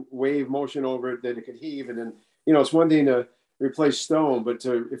 ocean wave motion over it, then it could heave, and then, it's one thing to replace stone, but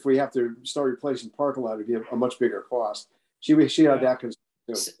if we have to start replacing parking lot, it'd be a much bigger cost. She had that concern.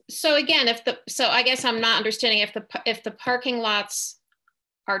 So again, I guess I'm not understanding if the parking lots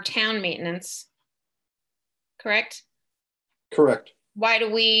our town maintenance, correct? Correct. Why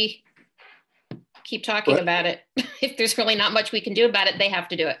do we keep talking about it? If there's really not much we can do about it, they have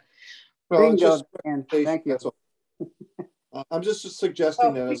to do it. Well, just thank you. I'm just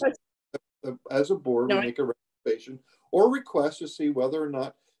suggesting that as a board, we make a recommendation or request to see whether or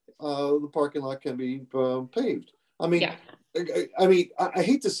not the parking lot can be paved. I mean, I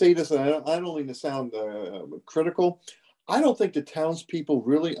hate to say this, and I don't mean to sound critical. I don't think the townspeople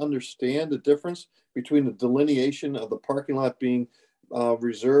really understand the difference between the delineation of the parking lot being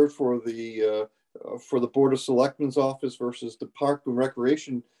reserved for the Board of Selectmen's office versus the Park and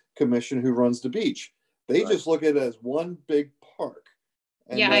Recreation Commission who runs the beach. They just look at it as one big park.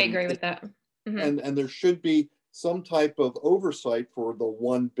 And I agree with that. And there should be some type of oversight for the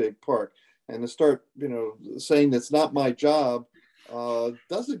one big park. And to start, saying that's not my job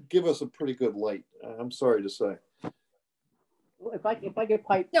doesn't give us a pretty good light. I'm sorry to say. Well, if I could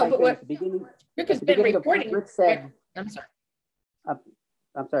pipe. No, but what at the beginning, Rick has been reporting. Rick said, I'm sorry.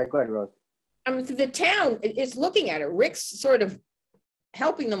 I'm sorry. Go ahead, Rose. The town is looking at it. Rick's sort of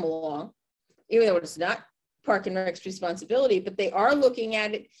helping them along, even though it's not Park and Rec's responsibility, but they are looking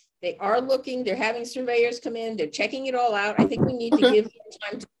at it. They are looking, they're having surveyors come in, they're checking it all out. I think we need to give them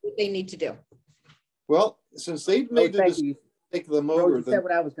time to do what they need to do. Well, since they've made the decision to take them over, then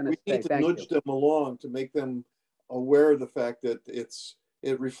what I was we need to nudge them along to make them aware of the fact that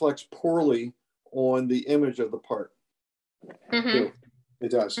it reflects poorly on the image of the park.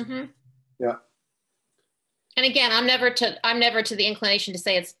 It does. Yeah. And again, I'm never to the inclination to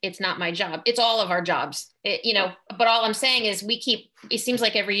say it's not my job. It's all of our jobs, but all I'm saying is it seems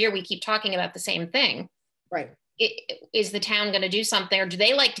like every year we keep talking about the same thing. Right. Is the town going to do something, or do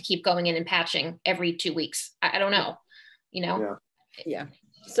they like to keep going in and patching every 2 weeks? I don't know, Yeah.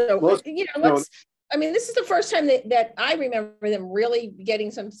 So, I mean, this is the first time that I remember them really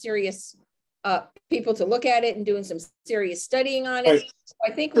getting some serious people to look at it and doing some serious studying on it. Right. So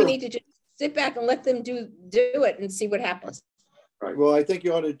I think we need to just sit back and let them do it and see what happens. Right. Well, I think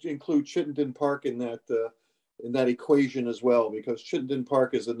you ought to include Chittenden Park in that equation as well, because Chittenden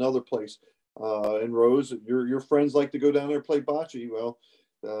Park is another place. And Rose, your friends like to go down there and play bocce. Well,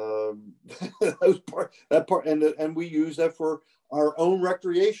 that part, and we use that for our own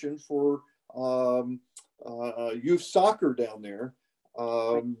recreation for youth soccer down there.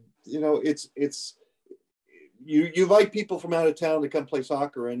 It's you invite people from out of town to come play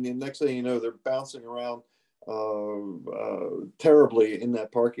soccer, and the next thing you know, they're bouncing around terribly in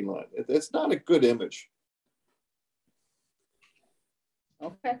that parking lot. It's not a good image.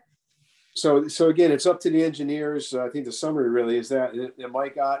 Okay. So again, it's up to the engineers. I think the summary really is that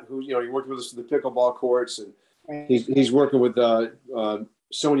Mike Ott, who he worked with us for the pickleball courts, and he's working with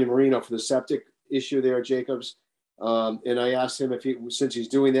Sonia Marino for the septic issue there at Jacobs. And I asked him since he's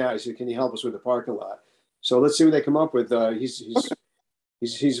doing that, I said, can you help us with the parking lot? So let's see what they come up with. He's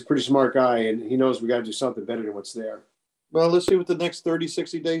a pretty smart guy, and he knows we got to do something better than what's there. Well, let's see what the next 30,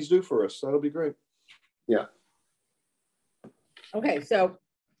 60 days do for us. That'll be great. Yeah. Okay, so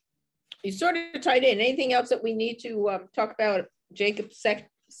you sort of tied in. Anything else that we need to talk about Jacob's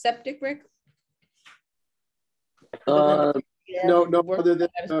septic, Rick? No, other than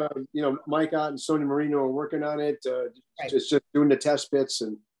Mike Ott and Sonia Marino are working on it. It's just doing the test bits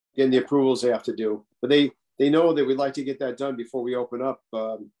and getting the approvals they have to do. But they know that we'd like to get that done before we open up.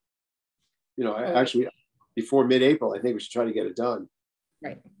 Actually before mid-April, I think we should try to get it done.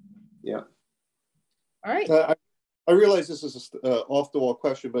 Right. Yeah. All right. I realize this is an off-the-wall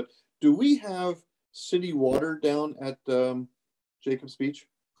question, but do we have city water down at Jacobs Beach?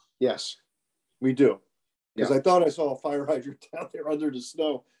 Yes, we do. Because I thought I saw a fire hydrant down there under the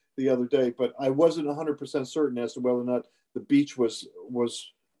snow the other day, but I wasn't 100% certain as to whether or not the beach was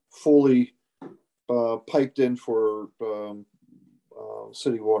fully piped in for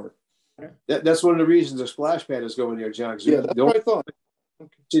city water. That's one of the reasons the splash pad is going there, John. Yeah, that's what I thought.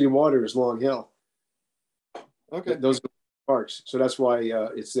 City water is Long Hill. Okay. Those are parks, so that's why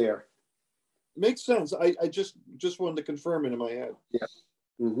it's there. Makes sense. I just wanted to confirm it in my head. Yeah.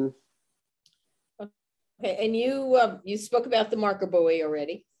 Mm-hmm. Okay, and you spoke about the marker buoy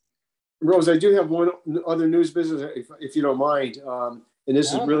already. Rose, I do have one other news business, if you don't mind, and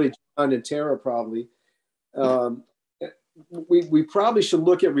this is really John and Tara probably. We probably should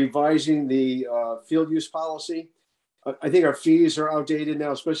look at revising the field use policy. I think our fees are outdated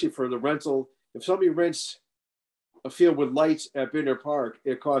now, especially for the rental. If somebody rents a field with lights at Bittner Park,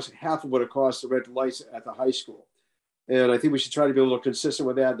 it costs half of what it costs to rent the lights at the high school. And I think we should try to be a little consistent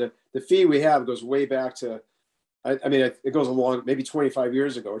with that. The fee we have goes way back to I mean, it goes along maybe 25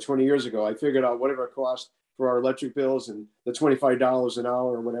 years ago or 20 years ago. I figured out whatever it cost for our electric bills and the $25 an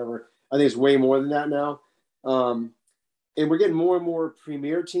hour or whatever. I think it's way more than that now. And we're getting more and more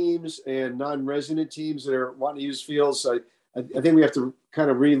premier teams and non-resident teams that are wanting to use fields. So I think we have to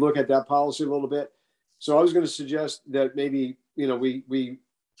kind of relook at that policy a little bit. So I was going to suggest that maybe, we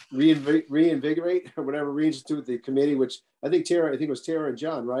reinvigorate or whatever, reinstitute the committee, which I think it was Tara and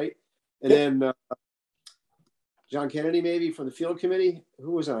John, right? And then John Kennedy, maybe from the field committee.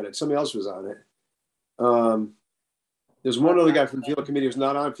 Who was on it? Somebody else was on it. There's one other guy from the field committee who's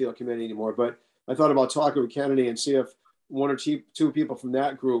not on field committee anymore, but I thought about talking with Kennedy and see if one or two people from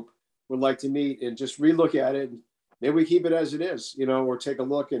that group would like to meet and just relook at it. Maybe we keep it as it is, or take a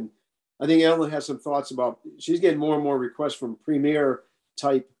look. And I think Ellen has some thoughts about, she's getting more and more requests from premier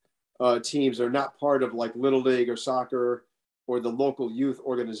type teams that are not part of like Little League or soccer or the local youth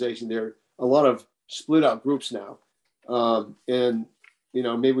organization. There are a lot of split up groups now. And,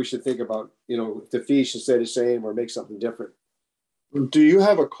 maybe we should think about, if the fee should stay the same or make something different. Do you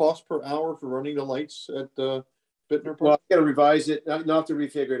have a cost per hour for running the lights at Bittner Park? Well, I got to revise it. Not have to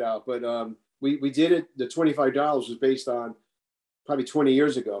refigure it out, but we did it. The $25 was based on probably 20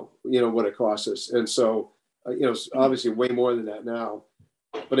 years ago, what it cost us. And so, it's obviously way more than that now.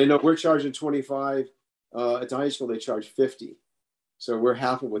 But I know we're charging 25. At the high school, they charge 50. So we're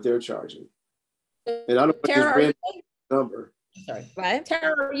half of what they're charging. And I don't know Tara, number. Sorry. What?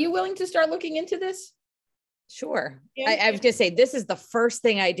 Tara, are you willing to start looking into this? Sure. I was going to say, this is the first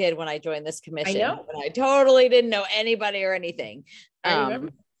thing I did when I joined this commission. I know. When I totally didn't know anybody or anything.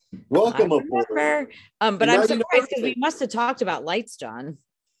 Welcome aboard. But I'm surprised because we must have talked about lights, John.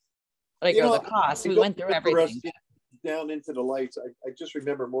 Like the cost. We went through everything. Down into the lights. I just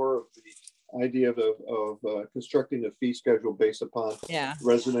remember more of the idea of constructing a fee schedule based upon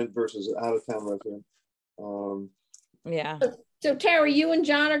resident versus out of town resident. Yeah. So Tara, you and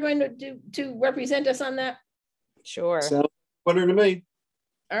John are going to represent us on that? Sure. Sounds better to me.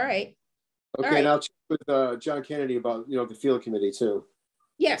 All right. Okay, All right. and I'll check with John Kennedy about the field committee too.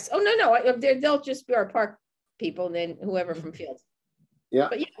 Yes. Oh no. They'll just be our park people, and then whoever from field. Yeah.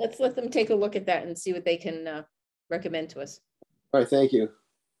 But yeah, let's let them take a look at that and see what they can recommend to us. All right. Thank you.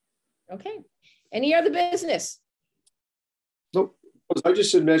 Okay. Any other business? Nope. I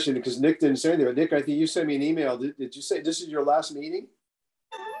just should mention, because Nick didn't say anything, but Nick, I think you sent me an email. Did you say this is your last meeting?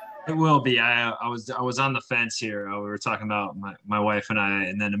 It will be. I was on the fence here. We were talking about my wife and I,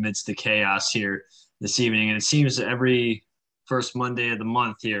 and then amidst the chaos here this evening, and it seems every first Monday of the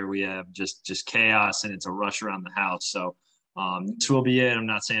month here we have just chaos, and it's a rush around the house. So this will be it. I'm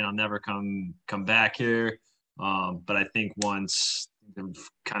not saying I'll never come back here, but I think once they've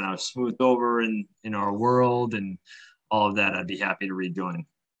kind of smoothed over in our world and all of that, I'd be happy to rejoin.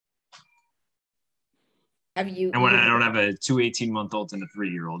 Have you? And when I don't have a 2 18-month-olds and a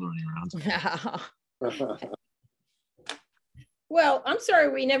 3-year-old running around. Well, I'm sorry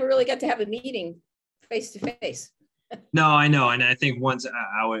we never really got to have a meeting face to face. No, I know, and I think once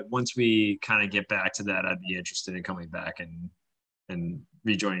we kind of get back to that, I'd be interested in coming back and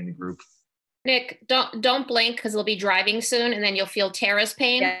rejoining the group. Nick, don't blink, because we'll be driving soon, and then you'll feel Tara's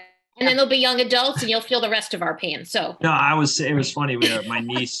pain. Yeah. And then there'll be young adults, and you'll feel the rest of our pain. So no, it was funny. My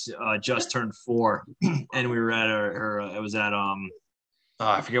niece just turned 4, and we were at her. It was at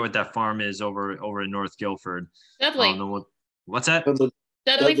I forget what that farm is over in North Guilford. Dudley. What's that?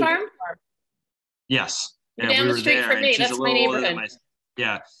 Dudley Farm. Yes. You're down the street from me. That's my neighborhood.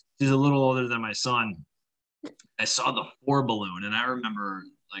 She's a little older than my son. I saw the 4 balloon, and I remember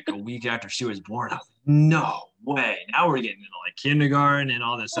like a week after she was born, I was like, no way. Now we're getting into like kindergarten and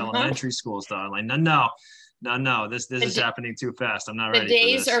all this elementary school stuff. I'm like, no. This is happening too fast. I'm not ready. The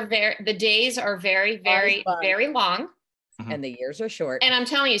days are very, very, very long. And the years are short. And I'm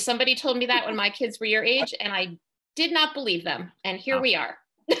telling you, somebody told me that when my kids were your age, and I did not believe them. And here we are.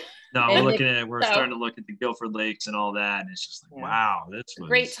 No, we're starting to look at the Guilford Lakes and all that. And it's just like, wow, that's a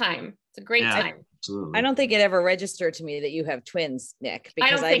great time. It's a great time. Absolutely. I don't think it ever registered to me that you have twins, Nick.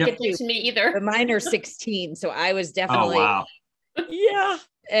 Because I don't think it did to me either. But mine are 16. So I was definitely. Oh, wow. Yeah.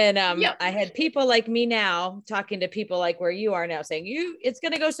 And I had people like me now talking to people like where you are now saying it's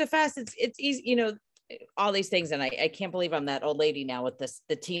going to go so fast. It's easy, all these things. And I can't believe I'm that old lady now with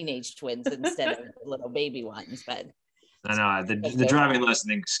the teenage twins instead of little baby ones, but. I know the driving lesson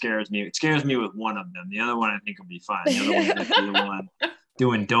thing scares me. It scares me with one of them. The other one I think will be fine. The other one's the one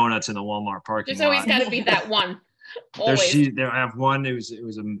doing donuts in the Walmart parking lot. There's always got to be that one. I have one. It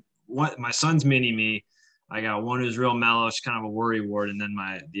was my son's mini me. I got one who's real mellow. She's kind of a worry ward, and then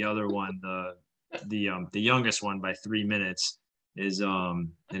the other one, the youngest one by 3 minutes, is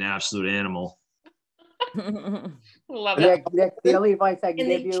an absolute animal. Love it. Nick, the only advice I can And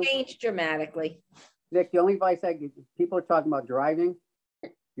give they you, changed dramatically. Nick, the only advice I give, people are talking about driving.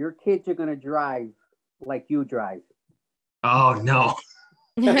 Your kids are going to drive like you drive. Oh no.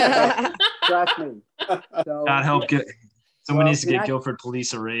 Trust me. So, God help get someone well, needs to you're get not- Guilford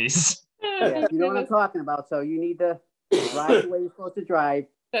police a raise. Yeah, you know what I'm talking about. So you need to drive the way you're supposed to drive.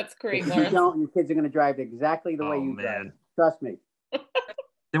 That's great, If you Lawrence. don't, your kids are going to drive exactly the way Oh you drive. man. Trust me.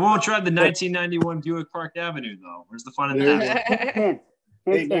 They won't drive the 1991 Buick Park Avenue though. Where's the fun in There you that? go. Hint,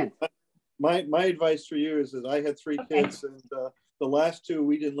 Hey, hint, Nick, hint. my advice for you is that I had 3 kids, and the last 2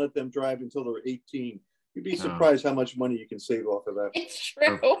 we didn't let them drive until they were 18. You'd be surprised how much money you can save off of that. It's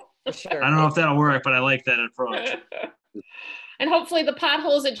true. For sure. I don't know if that'll work, but I like that approach. And hopefully the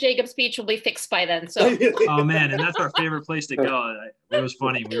potholes at Jacob's Beach will be fixed by then. So Oh man, and that's our favorite place to go. It was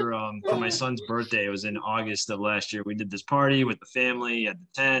funny. We were for my son's birthday. It was in August of last year. We did this party with the family at the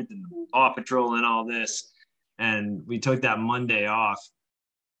tent and the Paw Patrol and all this. And we took that Monday off.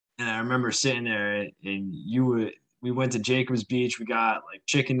 And I remember sitting there, and we went to Jacob's Beach. We got like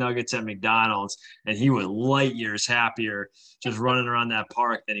chicken nuggets at McDonald's, and he was light years happier just running around that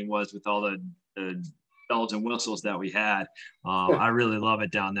park than he was with all the bells and whistles that we had. I really love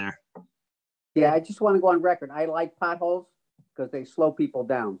it down there. Yeah, I just want to go on record. I like potholes because they slow people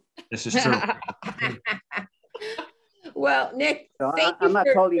down. This is true. Well, Nick, So thank I'm you not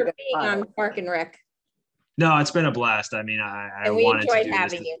for, totally for against being on potholes. Park and Rec. No, it's been a blast. I mean, I And we wanted to enjoyed do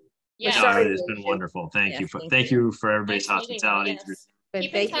having this. you. yeah, No, sorry it's we been did. wonderful. Thank Yeah, you for thank thank you for everybody's Nice meeting you, hospitality. yes. But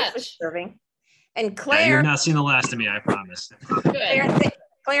Keep in thank you for touch. serving. And Yeah, Claire, you've not seen the last of me, I promise. Good.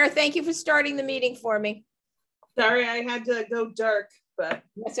 Claire, thank you for starting the meeting for me. Sorry, I had to go dark, but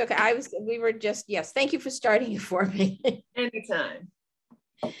That's okay. Yes, thank you for starting it for me. anytime.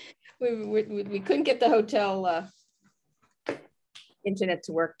 We couldn't get the hotel internet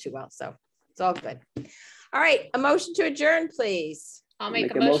to work too well, so it's all good. All right, a motion to adjourn, please. I'll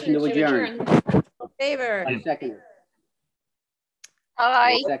make a motion to adjourn. In favor. I second it.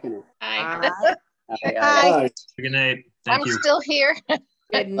 Hi. I second it. Bye. Aye, aye. Hi. Good night. I'm Thank you. still here.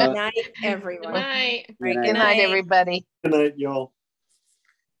 Good night, Good everyone. night. Right, Good Good night, everybody. Good night, y'all.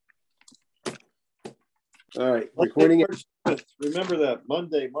 All right, recording it. March 7th. Remember that,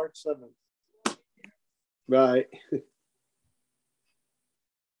 Monday, March 7th. Right.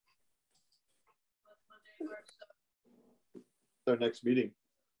 Our next meeting.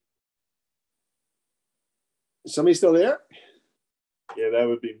 Somebody still there? Yeah, that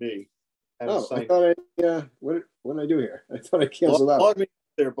would be me. Oh, I thought what did I do here? I thought I canceled out. Log me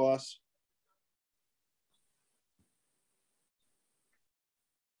there, boss.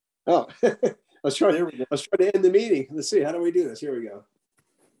 Oh, I was trying There we go. to end the meeting. Let's see, how do we do this? Here we go.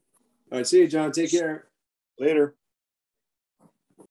 All right, see you, John. Take care. Later.